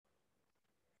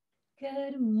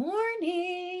Good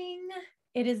morning.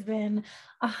 It has been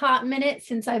a hot minute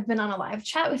since I've been on a live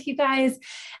chat with you guys.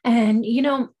 And,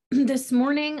 this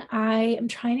morning I am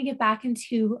trying to get back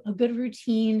into a good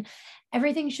routine.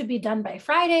 Everything should be done by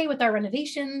Friday with our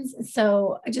renovations.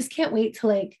 So I just can't wait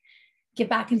to get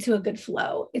back into a good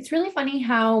flow. It's really funny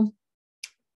how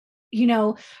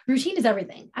routine is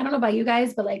everything. I don't know about you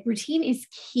guys, but routine is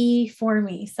key for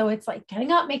me. So it's like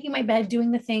getting up, making my bed,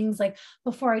 doing the things like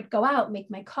before I'd go out,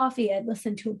 make my coffee, I'd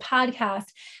listen to a podcast.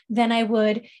 Then I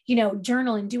would,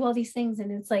 journal and do all these things.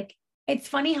 And it's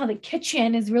funny how the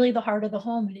kitchen is really the heart of the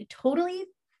home and it totally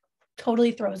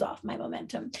throws off my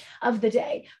momentum of the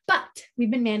day. But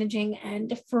we've been managing,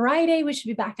 and Friday we should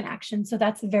be back in action. So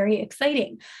that's very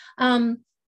exciting. So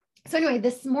anyway,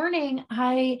 this morning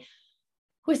I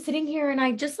was sitting here and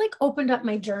I just opened up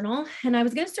my journal and I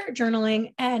was going to start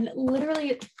journaling, and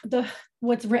literally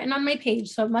what's written on my page,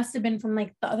 so it must have been from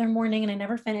the other morning and I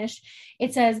never finished.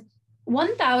 It says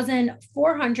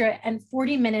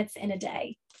 1,440 minutes in a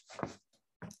day,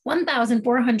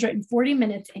 1,440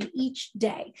 minutes in each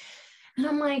day. And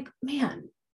I'm like, man,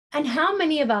 and how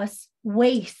many of us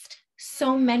waste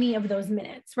so many of those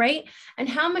minutes, right? And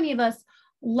how many of us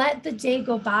let the day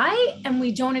go by and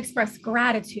we don't express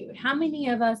gratitude? How many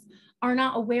of us are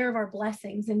not aware of our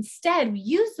blessings? Instead, we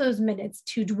use those minutes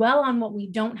to dwell on what we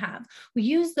don't have. We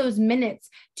use those minutes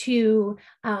to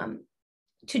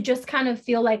just kind of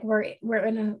feel like we're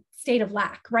in a state of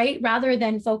lack, right? Rather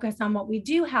than focus on what we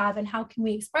do have and how can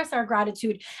we express our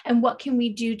gratitude and what can we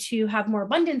do to have more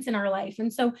abundance in our life.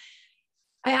 And so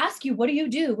I ask you, what do you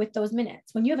do with those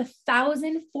minutes? When you have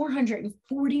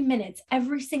 1,440 minutes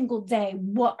every single day,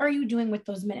 what are you doing with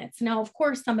those minutes? Now, of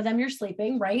course, some of them you're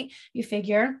sleeping, right? You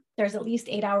figure there's at least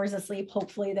 8 hours of sleep,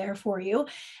 hopefully there for you.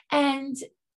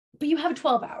 But you have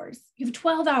 12 hours. You have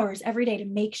 12 hours every day to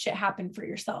make shit happen for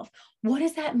yourself. What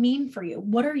does that mean for you?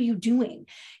 What are you doing?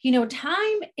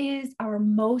 Time is our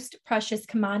most precious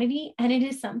commodity, and it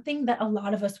is something that a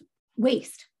lot of us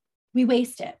waste. We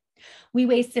waste it. We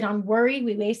waste it on worry.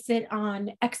 We waste it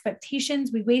on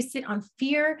expectations. We waste it on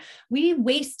fear. We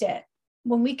waste it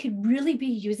when we could really be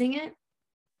using it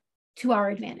to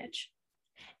our advantage.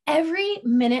 Every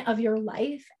minute of your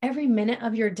life, every minute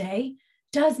of your day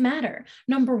does matter.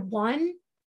 Number one,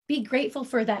 be grateful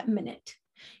for that minute.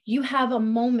 You have a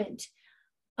moment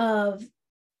of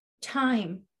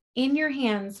time in your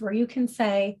hands where you can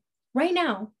say, right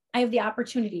now, I have the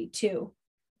opportunity to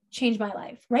change my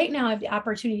life. Right now, I have the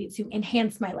opportunity to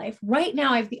enhance my life. Right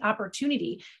now, I have the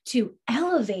opportunity to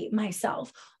elevate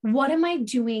myself. What am I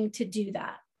doing to do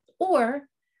that? Or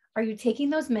are you taking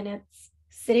those minutes,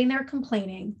 sitting there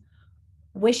complaining,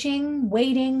 wishing,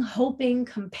 waiting, hoping,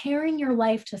 comparing your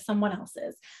life to someone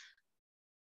else's?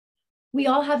 We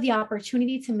all have the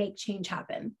opportunity to make change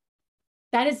happen.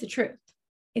 That is the truth.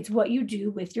 It's what you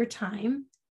do with your time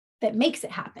that makes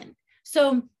it happen.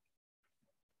 So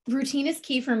routine is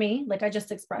key for me, like I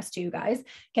just expressed to you guys.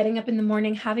 Getting up in the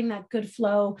morning, having that good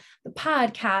flow, the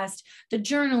podcast, the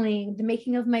journaling, the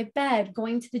making of my bed,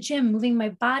 going to the gym, moving my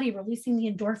body, releasing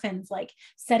the endorphins,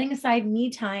 setting aside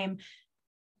me time.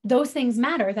 Those things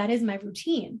matter. That is my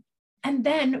routine. And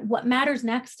then what matters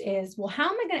next is, well, how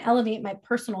am I going to elevate my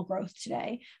personal growth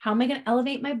today? How am I going to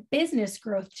elevate my business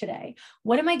growth today?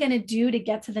 What am I going to do to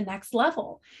get to the next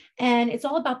level? And it's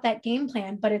all about that game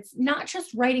plan, but it's not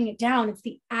just writing it down. It's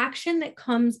the action that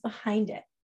comes behind it.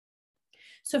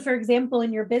 So for example,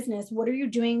 in your business, what are you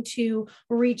doing to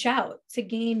reach out to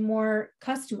gain more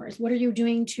customers? What are you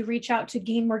doing to reach out to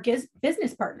gain more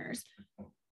business partners?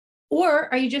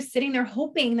 Or are you just sitting there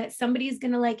hoping that somebody's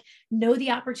going to know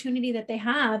the opportunity that they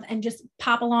have and just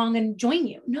pop along and join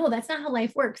you? No, that's not how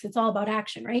life works. It's all about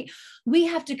action, right? We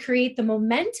have to create the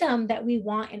momentum that we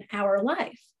want in our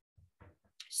life.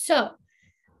 So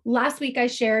last week I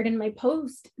shared in my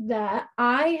post that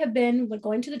I have been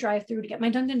going to the drive-thru to get my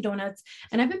Dunkin' Donuts,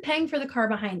 and I've been paying for the car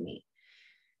behind me.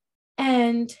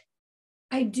 And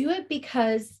I do it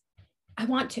because I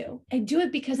want to. I do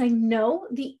it because I know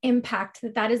the impact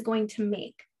that is going to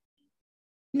make.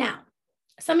 Now,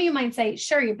 some of you might say,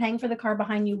 sure, you're paying for the car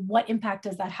behind you. What impact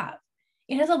does that have?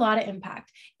 It has a lot of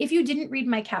impact. If you didn't read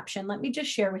my caption, let me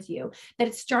just share with you that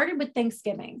it started with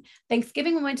Thanksgiving.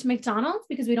 Thanksgiving, we went to McDonald's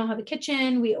because we don't have a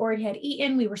kitchen. We already had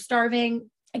eaten. We were starving.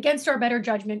 Against our better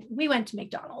judgment, we went to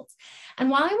McDonald's. And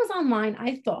while I was online,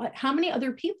 I thought, how many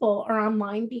other people are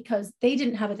online because they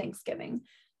didn't have a Thanksgiving?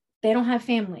 They don't have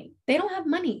family. They don't have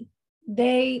money.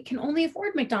 They can only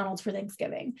afford McDonald's for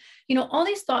Thanksgiving. All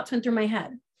these thoughts went through my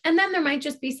head. And then there might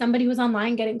just be somebody who's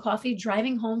online getting coffee,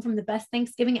 driving home from the best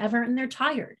Thanksgiving ever, and they're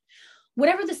tired.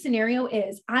 Whatever the scenario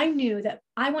is, I knew that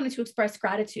I wanted to express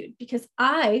gratitude because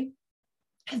I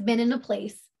have been in a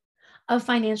place of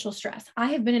financial stress. I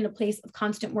have been in a place of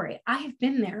constant worry. I have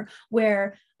been there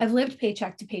where I've lived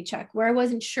paycheck to paycheck, where I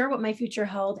wasn't sure what my future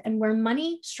held, and where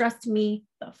money stressed me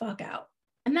the fuck out.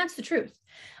 And that's the truth.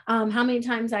 How many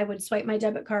times I would swipe my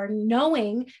debit card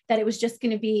knowing that it was just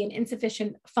going to be an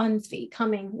insufficient funds fee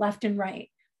coming left and right.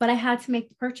 But I had to make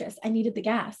the purchase. I needed the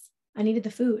gas. I needed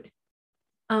the food.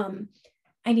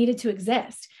 I needed to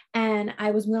exist. And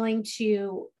I was willing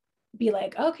to be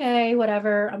like, okay,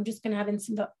 whatever. I'm just going to have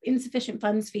insufficient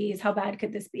funds fees. How bad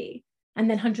could this be? And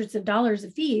then hundreds of dollars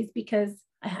of fees because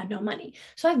I had no money.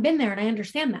 So I've been there and I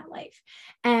understand that life.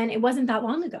 And it wasn't that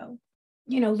long ago,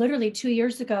 literally 2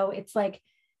 years ago, it's like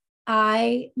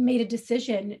I made a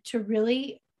decision to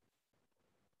really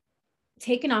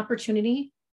take an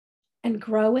opportunity and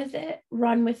grow with it,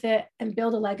 run with it, and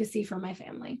build a legacy for my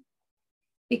family.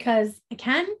 Because I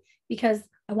can, because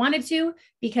I wanted to,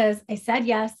 because I said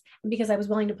yes, and because I was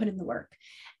willing to put in the work.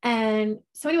 And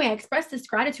so anyway, I express this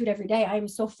gratitude every day. I am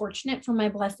so fortunate for my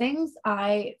blessings.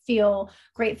 I feel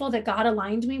grateful that God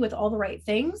aligned me with all the right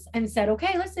things and said,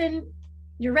 okay, listen,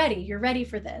 you're ready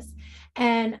for this.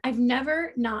 And I've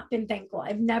never not been thankful.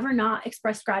 I've never not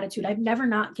expressed gratitude. I've never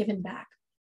not given back.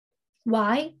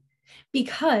 Why?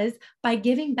 Because by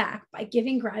giving back, by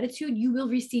giving gratitude, you will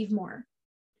receive more.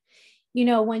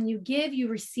 When you give, you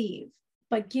receive,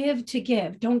 but give to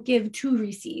give, don't give to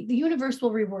receive. The universe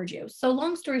will reward you. So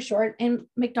long story short, and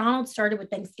McDonald's started with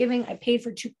Thanksgiving. I paid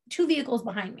for two vehicles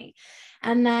behind me.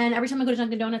 And then every time I go to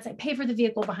Dunkin' Donuts, I pay for the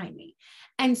vehicle behind me.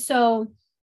 And so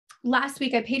last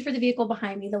week I paid for the vehicle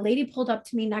behind me. The lady pulled up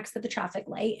to me next to the traffic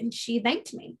light and she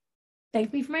thanked me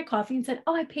for my coffee and said,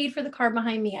 oh, I paid for the car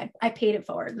behind me. I paid it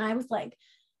forward. And I was like,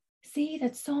 see,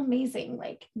 that's so amazing.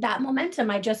 Like that momentum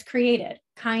I just created,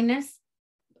 kindness.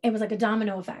 It was like a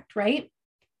domino effect, right?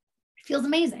 It feels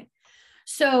amazing.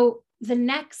 So the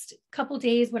next couple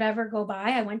days, whatever go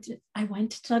by, I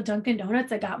went to Dunkin'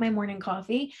 Donuts. I got my morning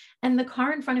coffee and the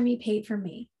car in front of me paid for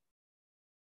me.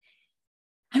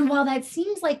 And while that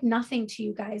seems like nothing to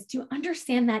you guys, do you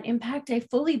understand that impact? I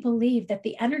fully believe that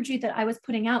the energy that I was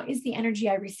putting out is the energy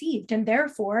I received. And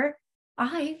therefore,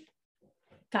 I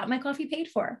got my coffee paid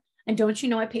for. And don't you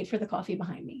know I paid for the coffee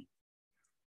behind me?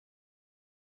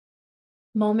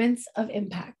 Moments of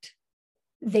impact.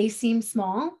 They seem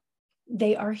small.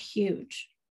 They are huge.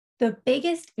 The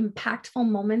biggest impactful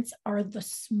moments are the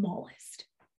smallest.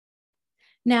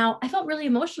 Now, I felt really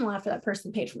emotional after that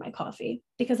person paid for my coffee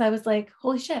because I was like,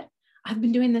 holy shit, I've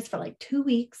been doing this for like 2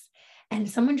 weeks and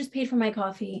someone just paid for my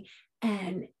coffee.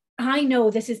 And I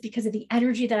know this is because of the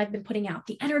energy that I've been putting out,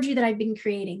 the energy that I've been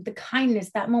creating, the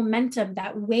kindness, that momentum,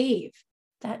 that wave,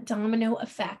 that domino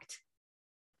effect.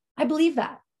 I believe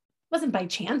that. It wasn't by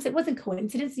chance. It wasn't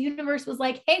coincidence. The universe was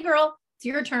like, hey, girl, it's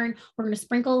your turn. We're going to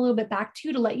sprinkle a little bit back to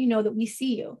you to let you know that we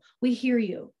see you. We hear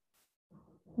you.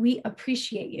 We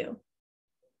appreciate you.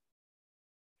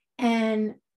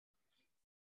 And,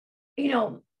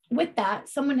 with that,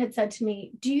 someone had said to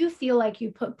me, do you feel like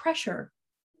you put pressure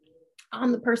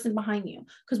on the person behind you?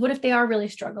 Because what if they are really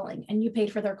struggling and you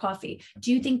paid for their coffee?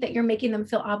 Do you think that you're making them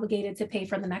feel obligated to pay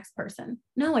for the next person?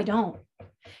 No, I don't.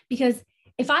 Because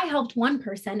if I helped one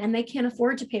person and they can't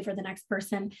afford to pay for the next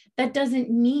person, that doesn't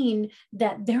mean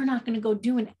that they're not going to go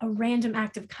do a random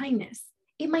act of kindness.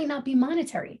 It might not be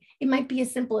monetary. It might be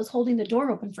as simple as holding the door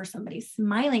open for somebody,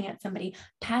 smiling at somebody,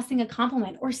 passing a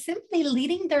compliment, or simply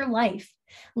leading their life,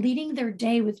 leading their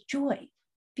day with joy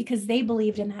because they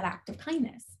believed in that act of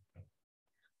kindness.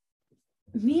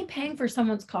 Me paying for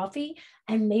someone's coffee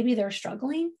and maybe they're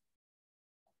struggling,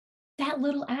 that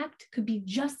little act could be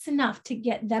just enough to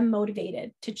get them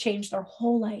motivated to change their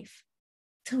whole life,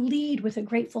 to lead with a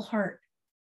grateful heart,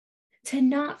 to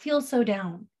not feel so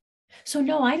down. So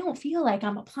no, I don't feel like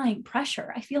I'm applying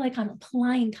pressure. I feel like I'm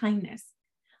applying kindness.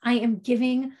 I am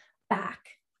giving back.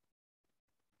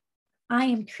 I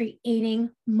am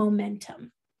creating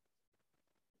momentum.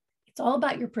 It's all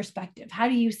about your perspective. How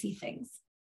do you see things?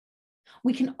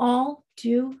 We can all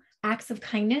do acts of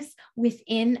kindness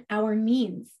within our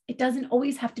means. It doesn't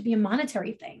always have to be a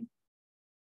monetary thing.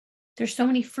 There's so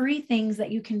many free things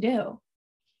that you can do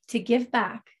to give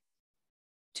back,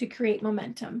 to create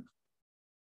momentum,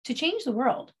 to change the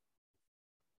world.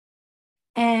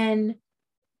 And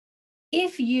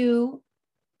if you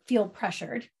feel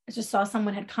pressured, I just saw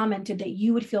someone had commented that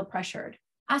you would feel pressured.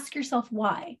 Ask yourself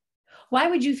why. Why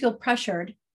would you feel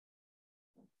pressured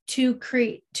to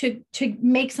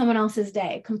make someone else's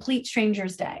day, complete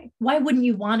stranger's day? Why wouldn't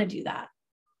you want to do that?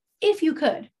 If you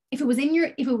could, if it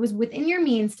was within your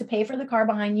means to pay for the car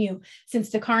behind you, since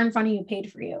the car in front of you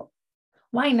paid for you,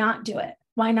 why not do it?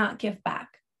 Why not give back?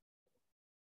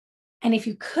 And if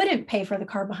you couldn't pay for the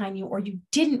car behind you or you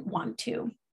didn't want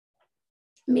to,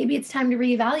 maybe it's time to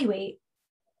reevaluate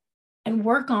and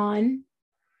work on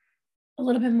a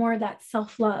little bit more of that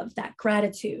self-love, that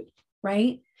gratitude,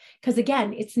 right? Because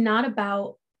again, it's not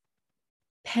about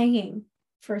paying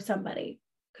for somebody.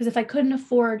 Because if I couldn't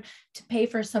afford to pay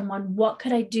for someone, what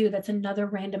could I do that's another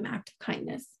random act of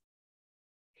kindness?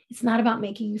 It's not about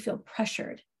making you feel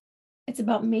pressured. It's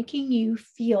about making you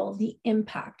feel the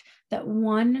impact that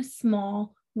one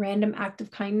small random act of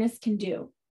kindness can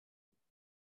do.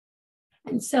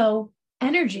 And so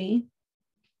energy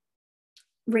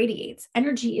radiates,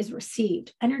 energy is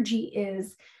received, energy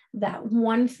is that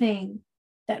one thing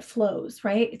that flows,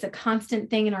 right? It's a constant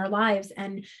thing in our lives.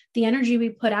 And the energy we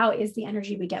put out is the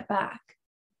energy we get back.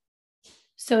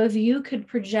 So if you could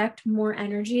project more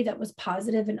energy that was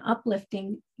positive and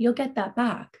uplifting, you'll get that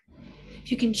back.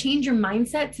 If you can change your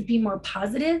mindset to be more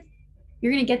positive,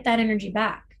 you're going to get that energy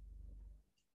back.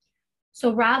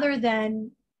 So rather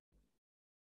than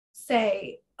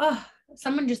say, oh,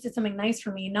 someone just did something nice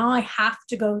for me, now I have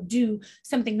to go do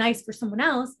something nice for someone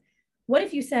else. What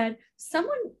if you said,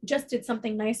 someone just did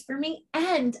something nice for me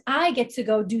and I get to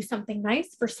go do something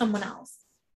nice for someone else?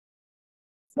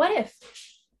 What if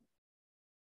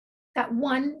that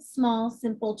one small,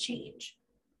 simple change,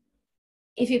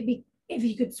 if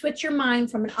you could switch your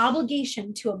mind from an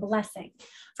obligation to a blessing,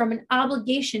 from an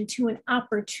obligation to an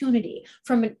opportunity,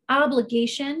 from an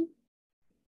obligation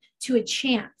to a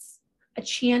chance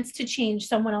to change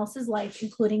someone else's life,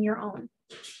 including your own.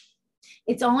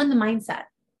 It's all in the mindset.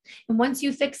 And once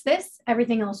you fix this,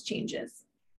 everything else changes.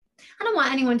 I don't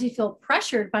want anyone to feel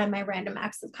pressured by my random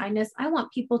acts of kindness. I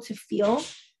want people to feel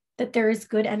that there is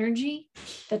good energy,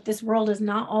 that this world is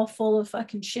not all full of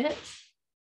fucking shit,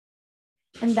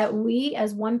 and that we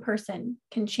as one person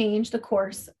can change the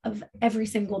course of every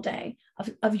single day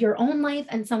of your own life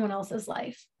and someone else's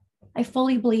life. I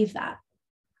fully believe that.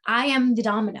 I am the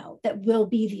domino that will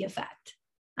be the effect.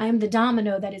 I am the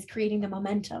domino that is creating the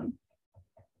momentum.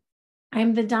 I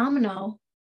am the domino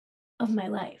of my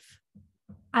life.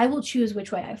 I will choose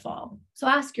which way I fall. So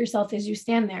ask yourself as you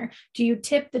stand there, do you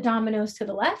tip the dominoes to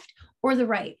the left or the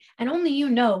right? And only you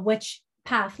know which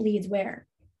path leads where.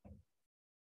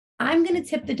 I'm going to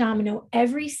tip the domino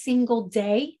every single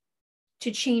day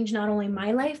to change not only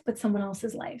my life, but someone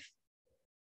else's life.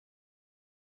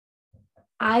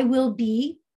 I will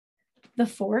be the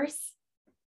force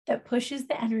that pushes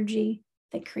the energy,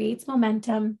 that creates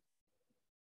momentum,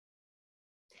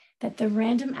 that the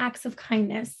random acts of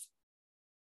kindness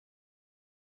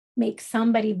make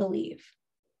somebody believe,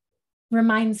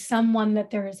 remind someone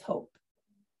that there is hope,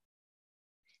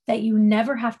 that you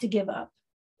never have to give up.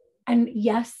 And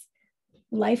yes,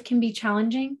 life can be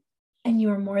challenging and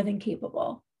you are more than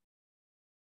capable.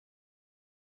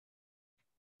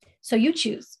 So you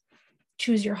choose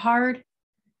your hard,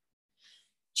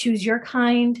 choose your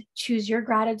kind, choose your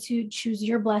gratitude, choose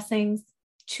your blessings,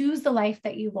 choose the life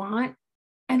that you want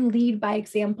and lead by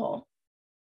example.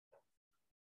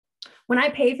 When I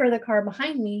pay for the car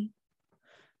behind me,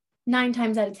 9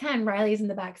 times out of 10, Riley's in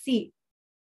the back seat.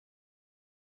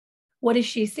 What does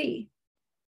she see?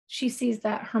 She sees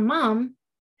that her mom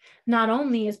not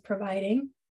only is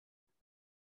providing,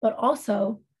 but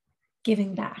also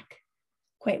giving back,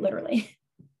 quite literally.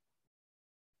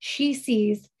 She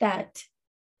sees that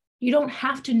you don't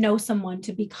have to know someone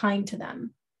to be kind to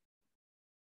them.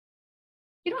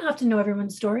 You don't have to know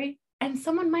everyone's story, and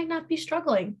someone might not be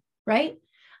struggling, right?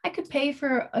 I could pay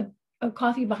for a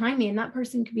coffee behind me and that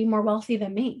person could be more wealthy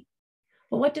than me.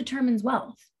 But what determines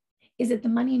wealth? Is it the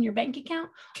money in your bank account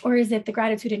or is it the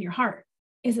gratitude in your heart?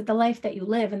 Is it the life that you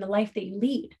live and the life that you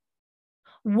lead?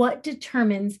 What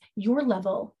determines your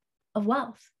level of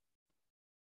wealth?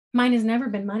 Mine has never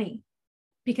been money,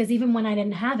 because even when I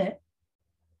didn't have it,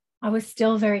 I was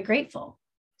still very grateful.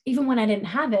 Even when I didn't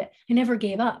have it, I never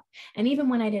gave up. And even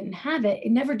when I didn't have it,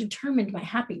 it never determined my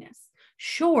happiness.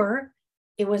 Sure,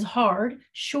 it was hard.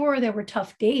 Sure, there were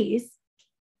tough days.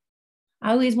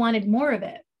 I always wanted more of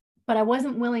it, but I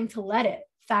wasn't willing to let it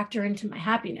factor into my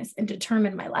happiness and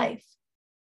determine my life.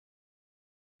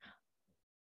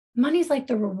 Money's like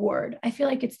the reward. I feel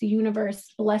like it's the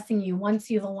universe blessing you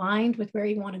once you've aligned with where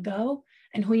you want to go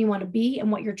and who you want to be and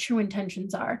what your true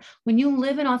intentions are. When you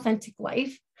live an authentic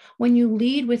life, when you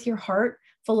lead with your heart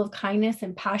full of kindness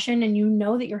and passion, and you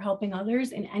know that you're helping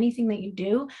others in anything that you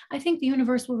do, I think the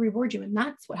universe will reward you. And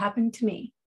that's what happened to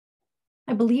me.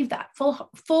 I believe that,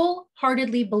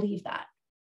 full-heartedly believe that.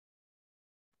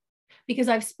 Because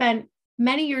I've spent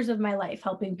many years of my life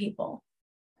helping people.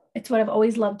 It's what I've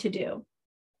always loved to do.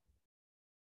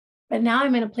 But now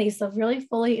I'm in a place of really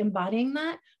fully embodying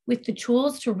that with the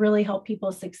tools to really help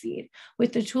people succeed,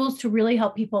 with the tools to really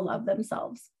help people love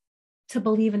themselves, to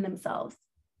believe in themselves,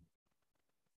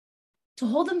 to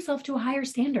hold themselves to a higher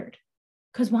standard.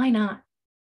 Because why not?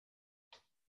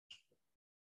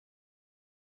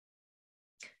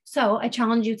 So I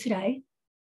challenge you today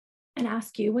and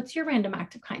ask you, what's your random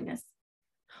act of kindness?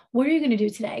 What are you going to do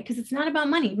today? Because it's not about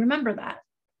money. Remember that.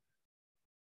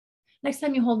 Next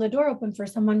time you hold the door open for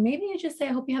someone, maybe you just say,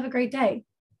 I hope you have a great day.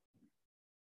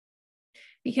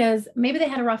 Because maybe they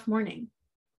had a rough morning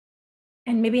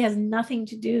and maybe it has nothing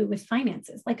to do with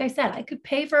finances. Like I said, I could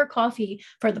pay for a coffee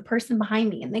for the person behind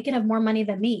me and they could have more money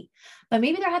than me, but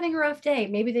maybe they're having a rough day.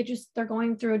 Maybe they're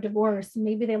going through a divorce.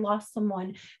 Maybe they lost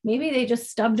someone. Maybe they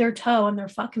just stubbed their toe and they're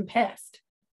fucking pissed.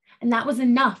 And that was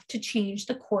enough to change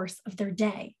the course of their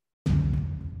day.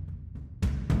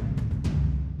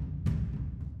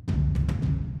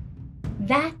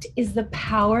 That is the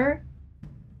power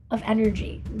of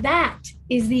energy. That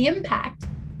is the impact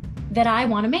that I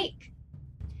want to make.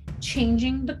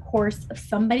 Changing the course of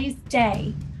somebody's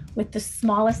day with the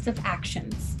smallest of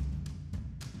actions.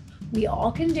 We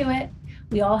all can do it.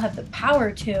 We all have the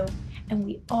power to, and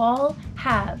we all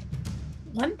have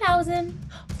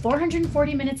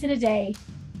 1,440 minutes in a day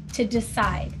to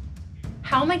decide,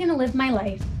 how am I going to live my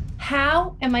life?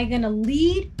 How am I going to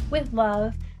lead with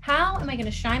love? How am I going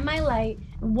to shine my light?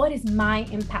 And what is my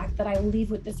impact that I leave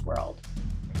with this world?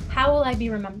 How will I be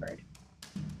remembered?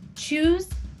 Choose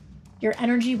your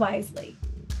energy wisely.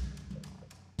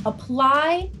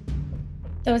 Apply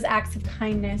those acts of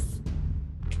kindness.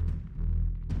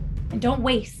 And don't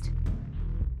waste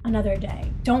another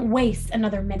day. Don't waste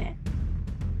another minute.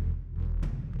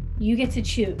 You get to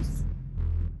choose.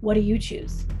 What do you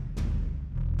choose?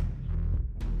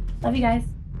 Love you guys.